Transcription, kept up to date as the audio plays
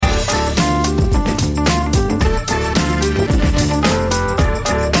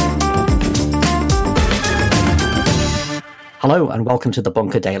Hello and welcome to the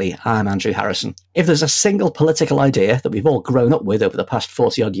Bunker Daily. I'm Andrew Harrison. If there's a single political idea that we've all grown up with over the past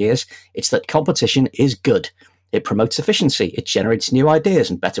 40 odd years, it's that competition is good. It promotes efficiency, it generates new ideas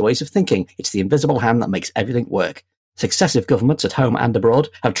and better ways of thinking. It's the invisible hand that makes everything work. Successive governments at home and abroad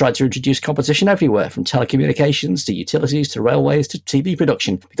have tried to introduce competition everywhere, from telecommunications to utilities to railways to TV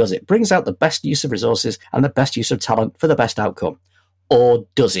production, because it brings out the best use of resources and the best use of talent for the best outcome. Or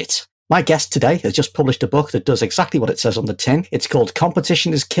does it? My guest today has just published a book that does exactly what it says on the tin. It's called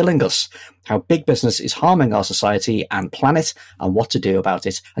Competition is Killing Us: How Big Business is Harming Our Society and Planet and What to Do About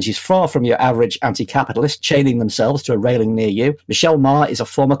It. And she's far from your average anti-capitalist chaining themselves to a railing near you. Michelle Marr is a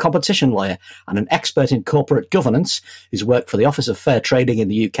former competition lawyer and an expert in corporate governance who's worked for the Office of Fair Trading in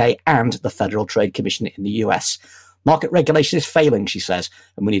the UK and the Federal Trade Commission in the US. Market regulation is failing, she says,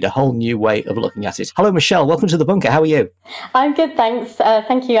 and we need a whole new way of looking at it. Hello, Michelle. Welcome to The Bunker. How are you? I'm good, thanks.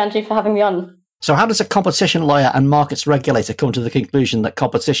 Thank you, Andrew, for having me on. So how does a competition lawyer and markets regulator come to the conclusion that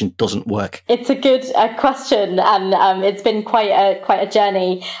competition doesn't work? It's a good question, and it's been quite a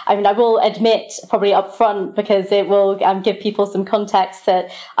journey. I mean, I will admit, probably up front, because it will give people some context,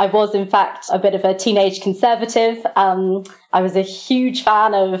 that I was, in fact, a bit of a teenage conservative. I was a huge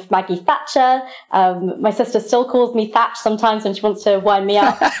fan of Maggie Thatcher. My sister still calls me Thatch sometimes when she wants to wind me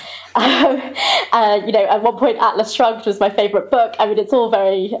up. At one point, Atlas Shrugged was my favourite book. I mean, it's all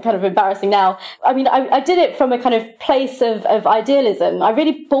very kind of embarrassing now. I mean, I did it from a kind of place of idealism. I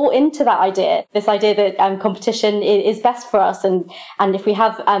really bought into that idea, this idea that competition is best for us. And if we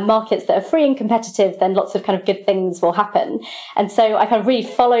have markets that are free and competitive, then lots of kind of good things will happen. And so I kind of really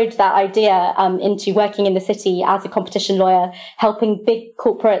followed that idea into working in the city as a competition lawyer, helping big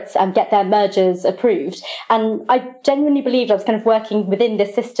corporates get their mergers approved. And I genuinely believed I was kind of working within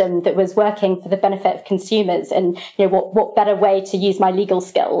this system that was working for the benefit of consumers, and what better way to use my legal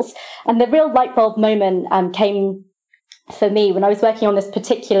skills. And the real light bulb moment came for me when I was working on this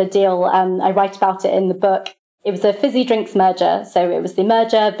particular deal. I write about it in the book. It was a fizzy drinks merger. So it was the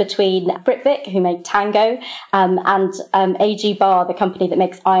merger between Britvic, who make Tango, and AG Bar, the company that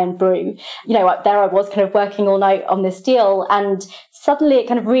makes Iron Brew. There I was kind of working all night on this deal, and suddenly it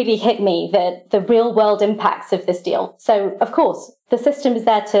kind of really hit me that the real world impacts of this deal. So, of course, the system is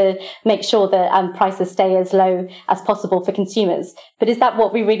there to make sure that prices stay as low as possible for consumers. But is that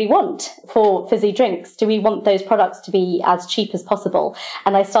what we really want for fizzy drinks? Do we want those products to be as cheap as possible?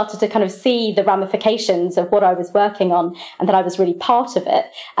 And I started to kind of see the ramifications of what I was working on, and that I was really part of it.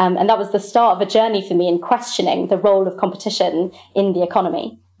 And that was the start of a journey for me in questioning the role of competition in the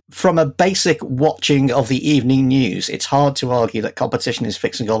economy. From a basic watching of the evening news, it's hard to argue that competition is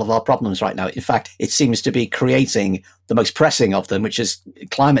fixing all of our problems right now. In fact, it seems to be creating the most pressing of them, which is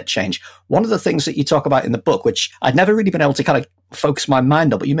climate change. One of the things that you talk about in the book, which I'd never really been able to kind of focus my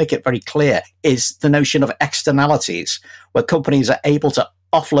mind on, but you make it very clear, is the notion of externalities, where companies are able to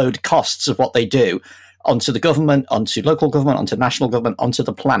offload costs of what they do onto the government, onto local government, onto national government, onto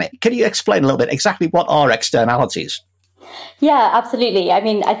the planet. Can you explain a little bit exactly what are externalities? Yeah, absolutely. I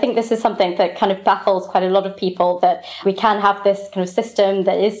mean, I think this is something that kind of baffles quite a lot of people, that we can have this kind of system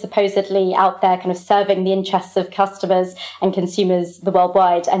that is supposedly out there kind of serving the interests of customers and consumers the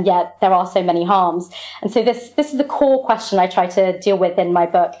worldwide, and yet there are so many harms. And so this is the core question I try to deal with in my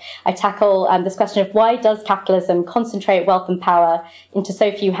book. I tackle this question of why does capitalism concentrate wealth and power into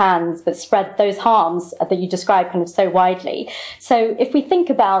so few hands, but spread those harms that you describe kind of so widely? So if we think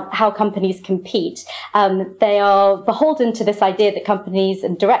about how companies compete, they are beholden to this idea that companies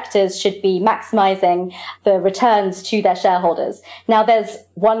and directors should be maximizing the returns to their shareholders. Now, there's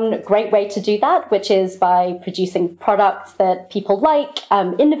one great way to do that, which is by producing products that people like,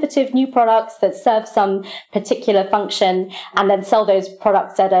 innovative new products that serve some particular function, and then sell those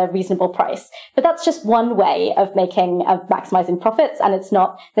products at a reasonable price. But that's just one way of maximizing profits, and it's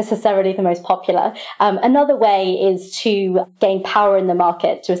not necessarily the most popular. Another way is to gain power in the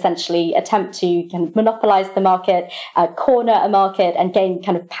market, to essentially attempt to kind of monopolize the market, corner a market, and gain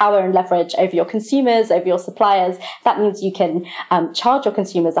kind of power and leverage over your consumers, over your suppliers. That means you can charge your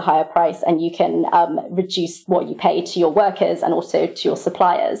consumers a higher price, and you can reduce what you pay to your workers and also to your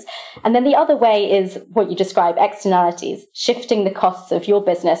suppliers. And then the other way is what you describe, externalities, shifting the costs of your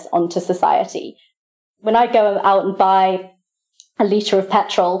business onto society. When I go out and buy a litre of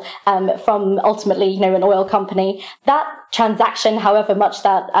petrol from ultimately, an oil company, that transaction, however much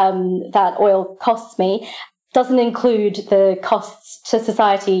that oil costs me, doesn't include the costs to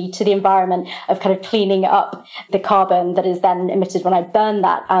society, to the environment, of kind of cleaning up the carbon that is then emitted when I burn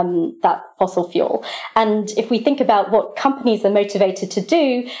that fossil fuel. And if we think about what companies are motivated to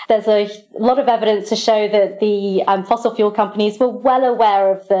do, there's a lot of evidence to show that the fossil fuel companies were well aware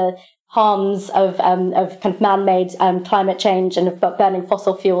of the harms of kind of man-made climate change and of burning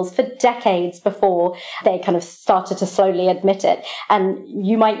fossil fuels for decades before they kind of started to slowly admit it. And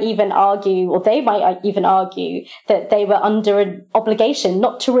you might even argue, or they might even argue, that they were under an obligation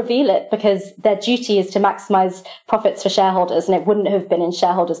not to reveal it because their duty is to maximize profits for shareholders, and it wouldn't have been in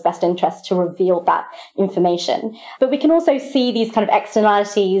shareholders' best interest to reveal that information. But we can also see these kind of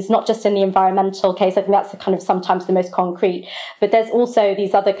externalities, not just in the environmental case. I think that's kind of sometimes the most concrete, but there's also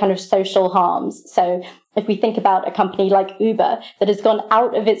these other kind of social harms. So if we think about a company like Uber that has gone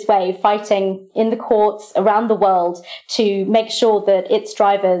out of its way fighting in the courts around the world to make sure that its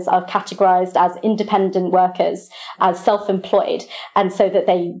drivers are categorized as independent workers, as self-employed, and so that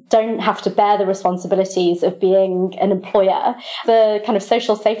they don't have to bear the responsibilities of being an employer, the kind of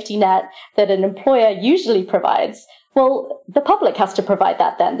social safety net that an employer usually provides. Well, the public has to provide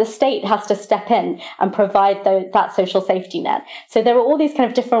that then. The state has to step in and provide that social safety net. So there are all these kind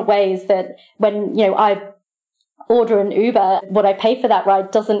of different ways that when, I order an Uber, what I pay for that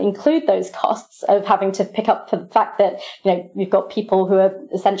ride doesn't include those costs of having to pick up for the fact that, you've got people who are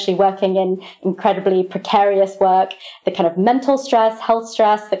essentially working in incredibly precarious work, the kind of mental stress, health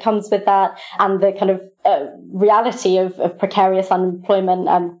stress that comes with that, and the kind of reality of precarious unemployment,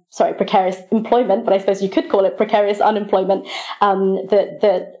 precarious employment, but I suppose you could call it precarious unemployment,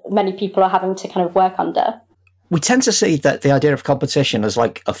 that many people are having to kind of work under. We tend to see that the idea of competition as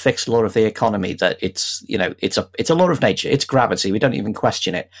like a fixed law of the economy, that it's a law of nature, it's gravity, we don't even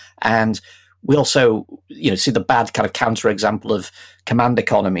question it. And we also, see the bad kind of counterexample of command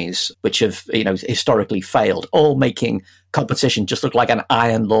economies, which have, historically failed, all making competition just look like an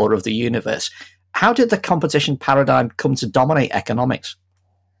iron law of the universe. How did the competition paradigm come to dominate economics?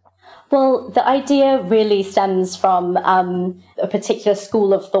 Well, the idea really stems from a particular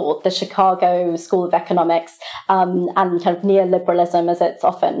school of thought, the Chicago School of Economics, and kind of neoliberalism, as it's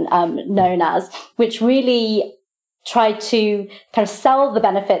often known as, which really tried to kind of sell the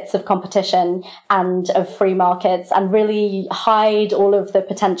benefits of competition and of free markets and really hide all of the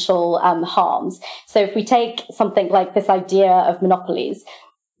potential harms. So if we take something like this idea of monopolies,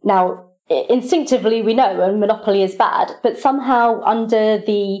 now, instinctively, we know a monopoly is bad, but somehow under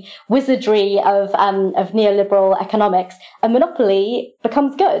the wizardry of neoliberal economics, a monopoly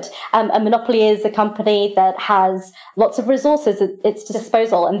becomes good. A monopoly is a company that has lots of resources at its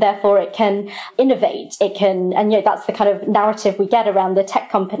disposal, and therefore it can innovate. It can, and that's the kind of narrative we get around the tech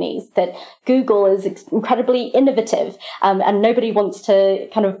companies, that Google is incredibly innovative, and nobody wants to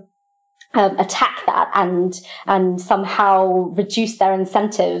kind of attack that and somehow reduce their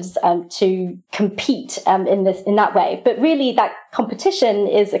incentives to compete in that way. But really, that competition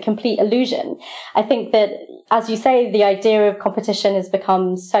is a complete illusion. I think that, as you say, the idea of competition has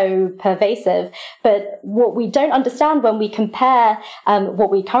become so pervasive. But what we don't understand when we compare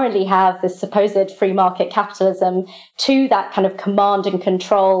what we currently have, this supposed free market capitalism, to that kind of command and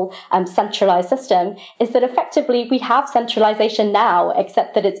control centralized system, is that effectively we have centralization now,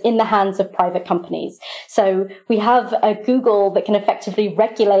 except that it's in the hands of private companies. So we have a Google that can effectively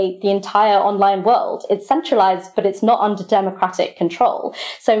regulate the entire online world. It's centralized, but it's not under democratic control.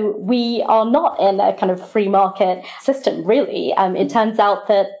 So we are not in a kind of free market system, really. It turns out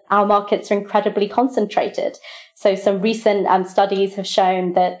that our markets are incredibly concentrated. So some recent studies have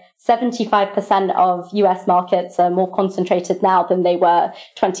shown that 75% of US markets are more concentrated now than they were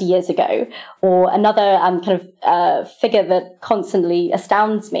 20 years ago. Or another figure that constantly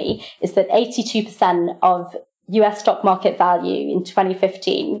astounds me is that 82% of US stock market value in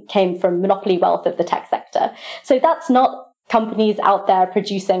 2015 came from monopoly wealth of the tech sector. So that's not companies out there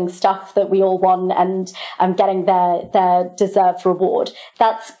producing stuff that we all want and getting their deserved reward.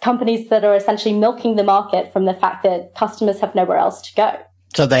 That's companies that are essentially milking the market from the fact that customers have nowhere else to go.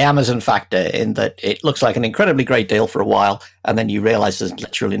 So the Amazon factor, in that it looks like an incredibly great deal for a while, and then you realize there's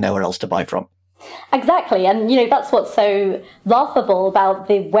literally nowhere else to buy from. Exactly. And, that's what's so laughable about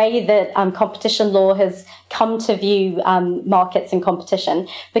the way that competition law has come to view markets and competition,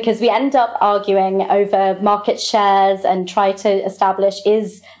 because we end up arguing over market shares and try to establish,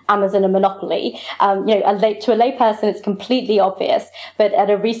 is Amazon a monopoly? To a layperson, it's completely obvious. But at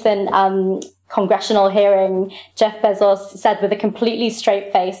a recent congressional hearing, Jeff Bezos said with a completely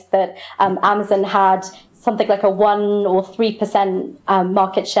straight face that Amazon had something like a 1 or 3%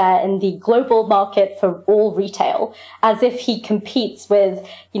 market share in the global market for all retail, as if he competes with,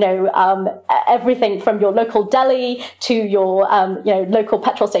 everything from your local deli to your, local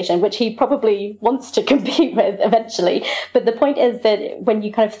petrol station, which he probably wants to compete with eventually. But the point is that when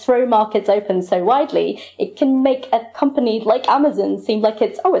you kind of throw markets open so widely, it can make a company like Amazon seem like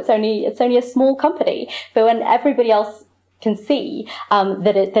it's only a small company. But when everybody else can see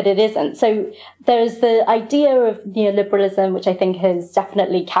that it isn't. So there's the idea of neoliberalism, which I think has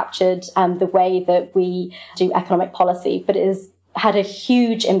definitely captured the way that we do economic policy, but it is had a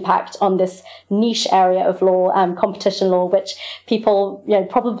huge impact on this niche area of law, competition law, which people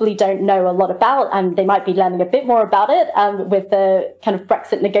probably don't know a lot about, and they might be learning a bit more about it with the kind of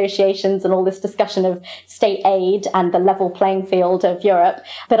Brexit negotiations and all this discussion of state aid and the level playing field of Europe.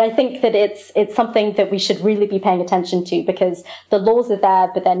 But I think that it's something that we should really be paying attention to, because the laws are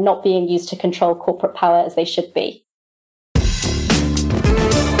there, but they're not being used to control corporate power as they should be.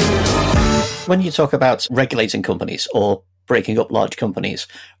 When you talk about regulating companies or breaking up large companies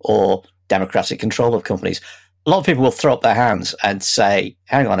or democratic control of companies, a lot of people will throw up their hands and say,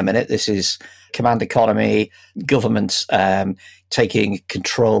 hang on a minute, this is command economy, government taking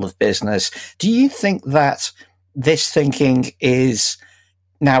control of business. Do you think that this thinking is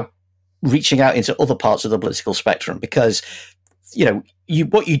now reaching out into other parts of the political spectrum? Because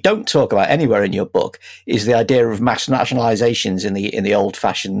what you don't talk about anywhere in your book is the idea of mass nationalizations in the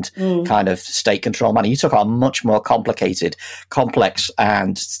old-fashioned kind of state control manner. You talk about a much more complicated, complex,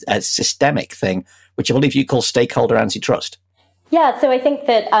 and systemic thing, which I believe you call stakeholder antitrust. Yeah, so I think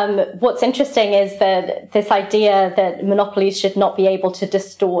that what's interesting is that this idea that monopolies should not be able to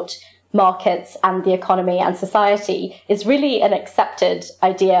distort markets and the economy and society is really an accepted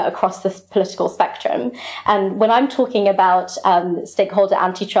idea across the political spectrum. And when I'm talking about stakeholder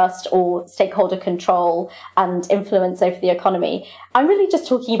antitrust or stakeholder control and influence over the economy, I'm really just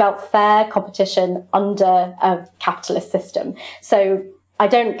talking about fair competition under a capitalist system. So I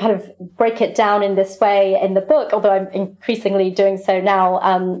don't kind of break it down in this way in the book, although I'm increasingly doing so now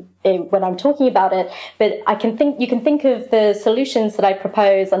when I'm talking about it. But you can think of the solutions that I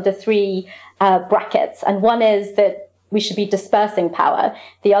propose under three brackets. And one is that we should be dispersing power.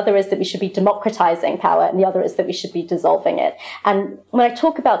 The other is that we should be democratizing power. And the other is that we should be dissolving it. And when I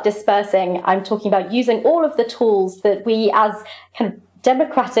talk about dispersing, I'm talking about using all of the tools that we as kind of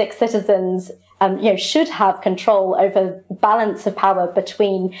democratic citizens should have control over the balance of power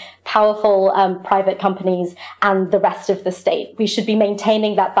between powerful private companies and the rest of the state. We should be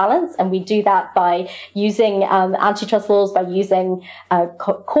maintaining that balance, and we do that by using antitrust laws, by using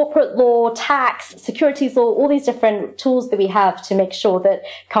corporate law, tax, securities law, all these different tools that we have to make sure that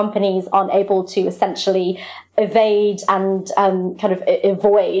companies aren't able to essentially evade and kind of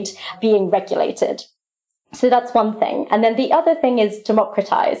avoid being regulated. So that's one thing. And then the other thing is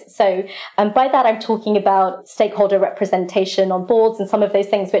democratize. So by that, I'm talking about stakeholder representation on boards and some of those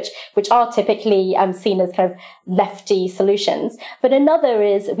things which are typically seen as kind of lefty solutions. But another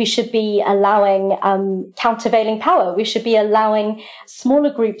is we should be allowing countervailing power. We should be allowing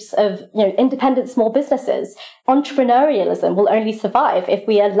smaller groups of independent small businesses. Entrepreneurialism will only survive if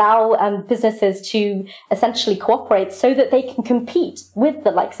we allow businesses to essentially cooperate so that they can compete with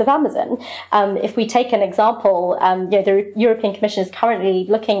the likes of Amazon. If we take an example, the European Commission is currently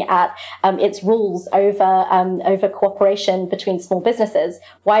looking at its rules over cooperation between small businesses.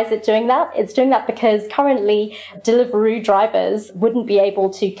 Why is it doing that? It's doing that because currently Deliveroo drivers wouldn't be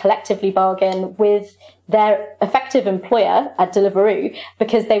able to collectively bargain with their effective employer at Deliveroo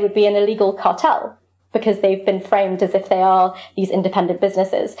because they would be an illegal cartel, because they've been framed as if they are these independent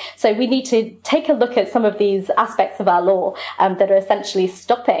businesses. So we need to take a look at some of these aspects of our law that are essentially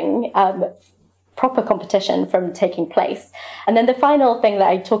stopping proper competition from taking place. And then the final thing that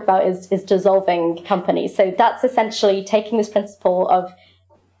I talk about is dissolving companies. So that's essentially taking this principle of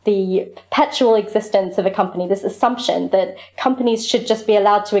the perpetual existence of a company, this assumption that companies should just be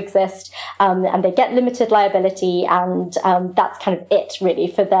allowed to exist and they get limited liability, and that's kind of it really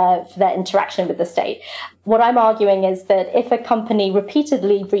for their interaction with the state. What I'm arguing is that if a company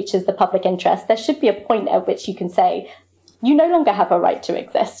repeatedly breaches the public interest, there should be a point at which you can say, you no longer have a right to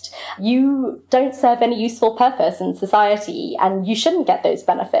exist. You don't serve any useful purpose in society, and you shouldn't get those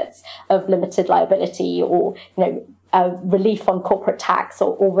benefits of limited liability or, relief on corporate tax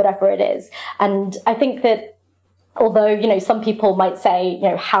or whatever it is. And I think that although, some people might say,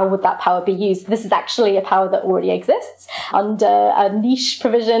 how would that power be used? This is actually a power that already exists under a niche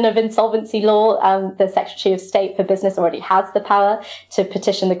provision of insolvency law. The Secretary of State for Business already has the power to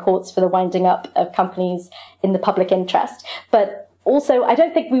petition the courts for the winding up of companies in the public interest. But Also, I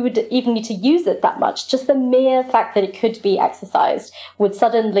don't think we would even need to use it that much. Just the mere fact that it could be exercised would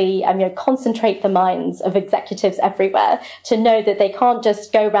suddenly concentrate the minds of executives everywhere to know that they can't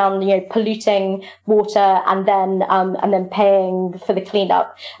just go around polluting water and then paying for the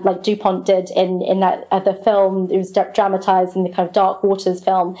cleanup like DuPont did in that the film. It was dramatized in the kind of Dark Waters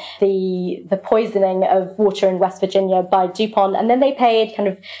film, the poisoning of water in West Virginia by DuPont, and then they paid kind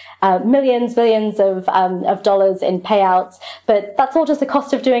of billions of dollars in payouts, but that's all just the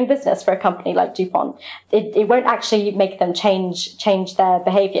cost of doing business for a company like DuPont. It won't actually make them change their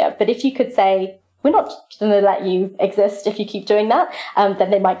behavior. But if you could say, we're not going to let you exist if you keep doing that,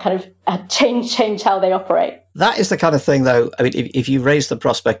 then they might kind of change how they operate. That is the kind of thing, though. I mean, if you raise the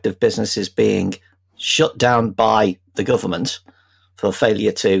prospect of businesses being shut down by the government for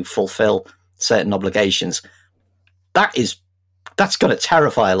failure to fulfill certain obligations, that's going to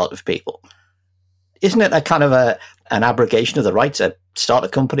terrify a lot of people. Isn't it a kind of an abrogation of the right to start a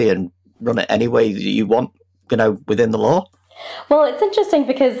company and run it any way that you want, within the law? Well, it's interesting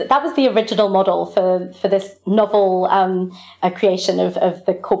because that was the original model for this novel creation of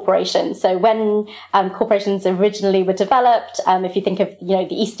the corporation. So when corporations originally were developed, if you think of the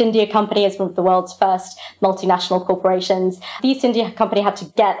East India Company as one of the world's first multinational corporations, the East India Company had to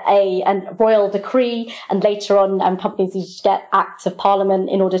get a royal decree, and later on companies needed to get acts of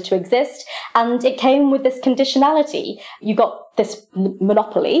parliament in order to exist. And it came with this conditionality. You got this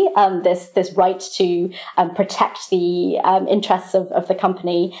monopoly, this right to protect the interests of the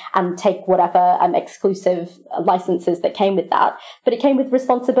company and take whatever exclusive licenses that came with that. But it came with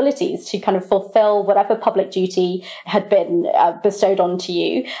responsibilities to kind of fulfill whatever public duty had been bestowed onto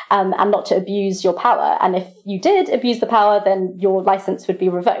you, and not to abuse your power. And if you did abuse the power, then your license would be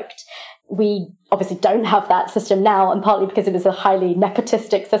revoked. We obviously don't have that system now, and partly because it was a highly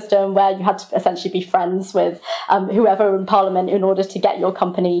nepotistic system where you had to essentially be friends with whoever in parliament in order to get your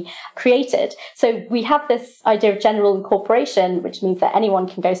company created. So we have this idea of general incorporation, which means that anyone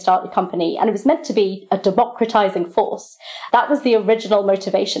can go start a company, and it was meant to be a democratizing force. That was the original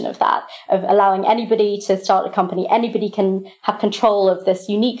motivation of that, of allowing anybody to start a company. Anybody can have control of this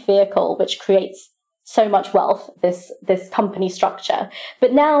unique vehicle which creates so much wealth, this company structure.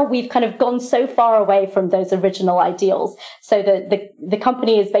 But now we've kind of gone so far away from those original ideals, so that the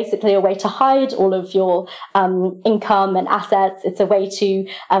company is basically a way to hide all of your income and assets. It's a way to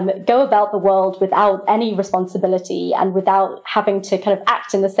go about the world without any responsibility and without having to kind of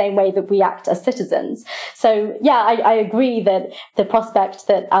act in the same way that we act as citizens. So yeah, I agree that the prospect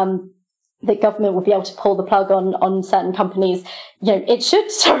that the government will be able to pull the plug on certain companies, it should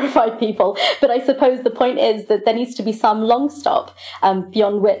terrify people. But I suppose the point is that there needs to be some long stop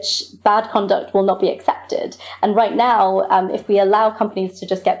beyond which bad conduct will not be accepted. And right now, if we allow companies to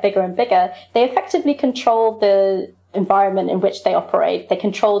just get bigger and bigger, they effectively control the environment in which they operate. They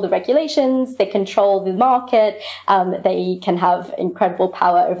control the regulations, they control the market, they can have incredible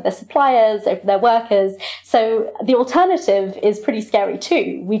power over their suppliers, over their workers. So the alternative is pretty scary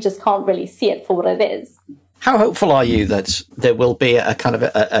too. We just can't really see it for what it is. How hopeful are you that there will be a kind of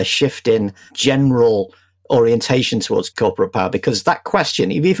a shift in general orientation towards corporate power? Because that question,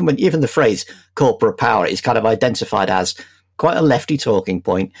 even the phrase corporate power, is kind of identified as quite a lefty talking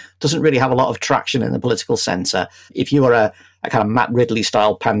point, doesn't really have a lot of traction in the political centre. If you were a kind of Matt Ridley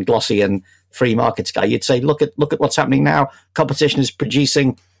style Panglossian free markets guy, you'd say, look at what's happening now. Competition is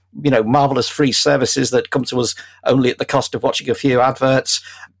producing, marvellous free services that come to us only at the cost of watching a few adverts.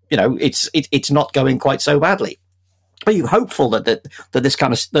 It's not going quite so badly. Are you hopeful that this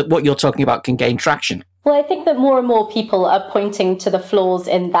kind of that what you're talking about can gain traction? Well, I think that more and more people are pointing to the flaws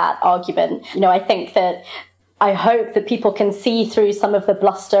in that argument. I hope that people can see through some of the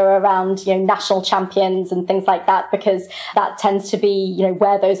bluster around, national champions and things like that, because that tends to be,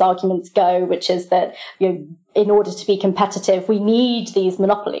 where those arguments go, which is that, in order to be competitive, we need these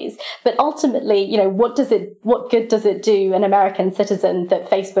monopolies. But ultimately, what good does it do an American citizen that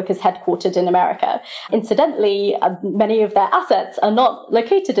Facebook is headquartered in America? Incidentally, many of their assets are not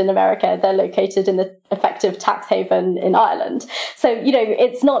located in America. They're located in the effective tax haven in Ireland. So,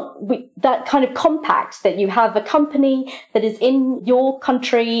 it's not that kind of compact that you have a company that is in your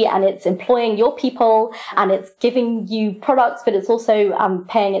country and it's employing your people and it's giving you products, but it's also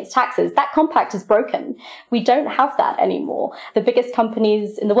paying its taxes. That compact is broken. We we don't have that anymore. The biggest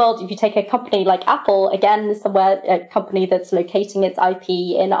companies in the world, if you take a company like Apple, again, somewhere, a company that's locating its IP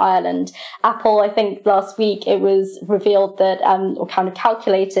in Ireland. Apple, I think last week it was revealed that, or kind of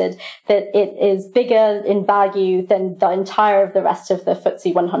calculated that it is bigger in value than the entire of the rest of the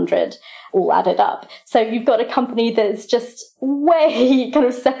FTSE 100 all added up. So you've got a company that's just way kind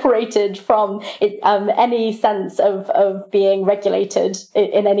of separated from it, any sense of being regulated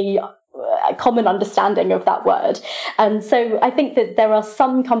in any common understanding of that word. And so I think that there are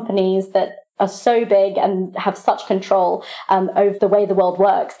some companies that are so big and have such control over the way the world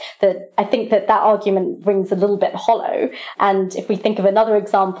works that I think that argument rings a little bit hollow. And if we think of another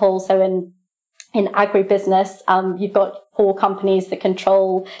example, so in agribusiness, you've got 4 companies that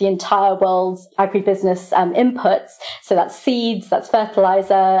control the entire world's agribusiness inputs. So that's seeds, that's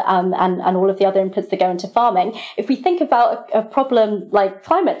fertilizer, and all of the other inputs that go into farming. If we think about a problem like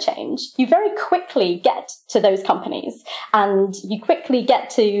climate change, you very quickly get to those companies and you quickly get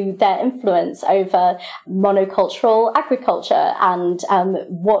to their influence over monocultural agriculture and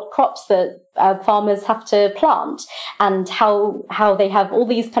what crops that farmers have to plant and how they have all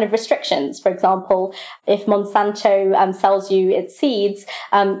these kind of restrictions. For example, if Monsanto sells you its seeds,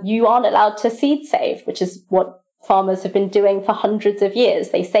 you aren't allowed to seed save, which is what farmers have been doing for hundreds of years.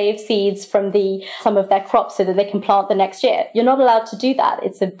 They save seeds from some of their crops so that they can plant the next year. You're not allowed to do that.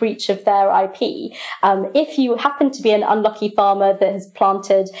 It's a breach of their IP. If you happen to be an unlucky farmer that has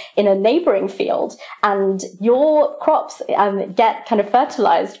planted in a neighboring field and your crops get kind of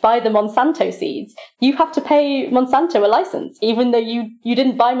fertilized by the Monsanto seeds, you have to pay Monsanto a license, even though you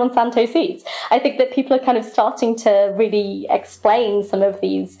didn't buy Monsanto seeds. I think that people are kind of starting to really explain some of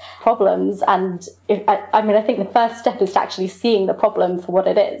these problems. And I think the first step is to actually seeing the problem for what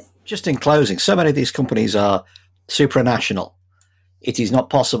it is. Just in closing, so many of these companies are supranational. It is not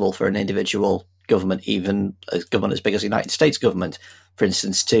possible for an individual government, even a government as big as the United States government, for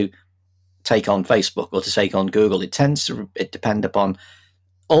instance, to take on Facebook or to take on Google. It tends to depend upon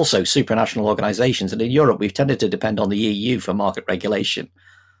also supranational organisations. And in Europe, we've tended to depend on the EU for market regulation.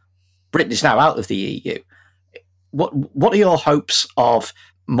 Britain is now out of the EU. What are your hopes of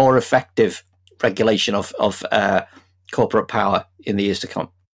more effective regulation of corporate power in the years to come?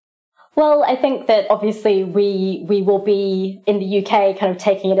 Well, I think that obviously we will be in the UK kind of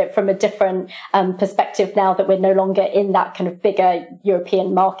taking it from a different perspective now that we're no longer in that kind of bigger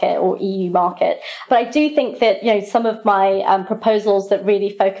European market or EU market. But I do think that, some of my proposals that really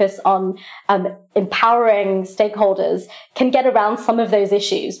focus on empowering stakeholders can get around some of those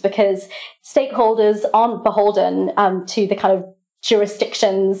issues, because stakeholders aren't beholden to the kind of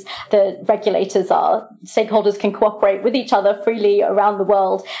jurisdictions that regulators are. Stakeholders can cooperate with each other freely around the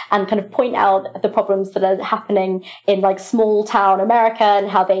world and kind of point out the problems that are happening in like small town America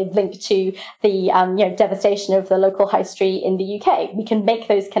and how they link to the devastation of the local high street in the UK. We can make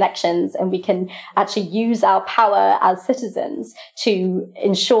those connections and we can actually use our power as citizens to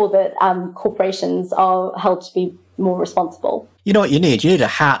ensure that corporations are held to be more responsible. You know what you need? You need a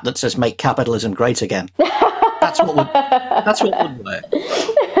hat that says "Make capitalism great again." That's what would work.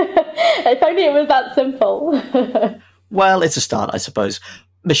 If only it was that simple. Well, it's a start, I suppose.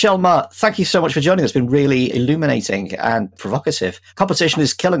 Michelle Marr, thank you so much for joining us. It's been really illuminating and provocative. Competition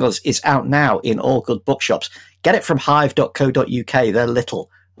is Killing Us is out now in all good bookshops. Get it from hive.co.uk. They're little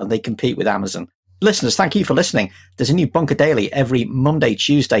and they compete with Amazon. Listeners, thank you for listening. There's a new Bunker Daily every Monday,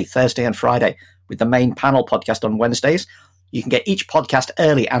 Tuesday, Thursday and Friday, with the main panel podcast on Wednesdays. You can get each podcast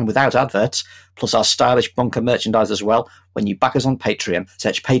early and without adverts, plus our stylish Bunker merchandise as well when you back us on Patreon.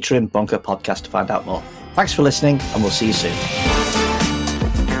 Search Patreon Bunker Podcast to find out more. Thanks for listening, and we'll see you soon.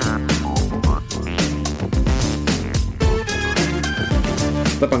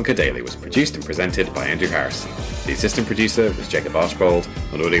 The Bunker Daily was produced and presented by Andrew Harrison. The assistant producer was Jacob Archbold,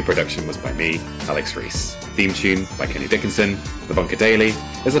 and audio production was by me, Alex Rees. Theme tune by Kenny Dickinson. The Bunker Daily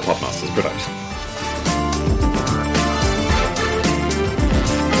is a Podmasters production.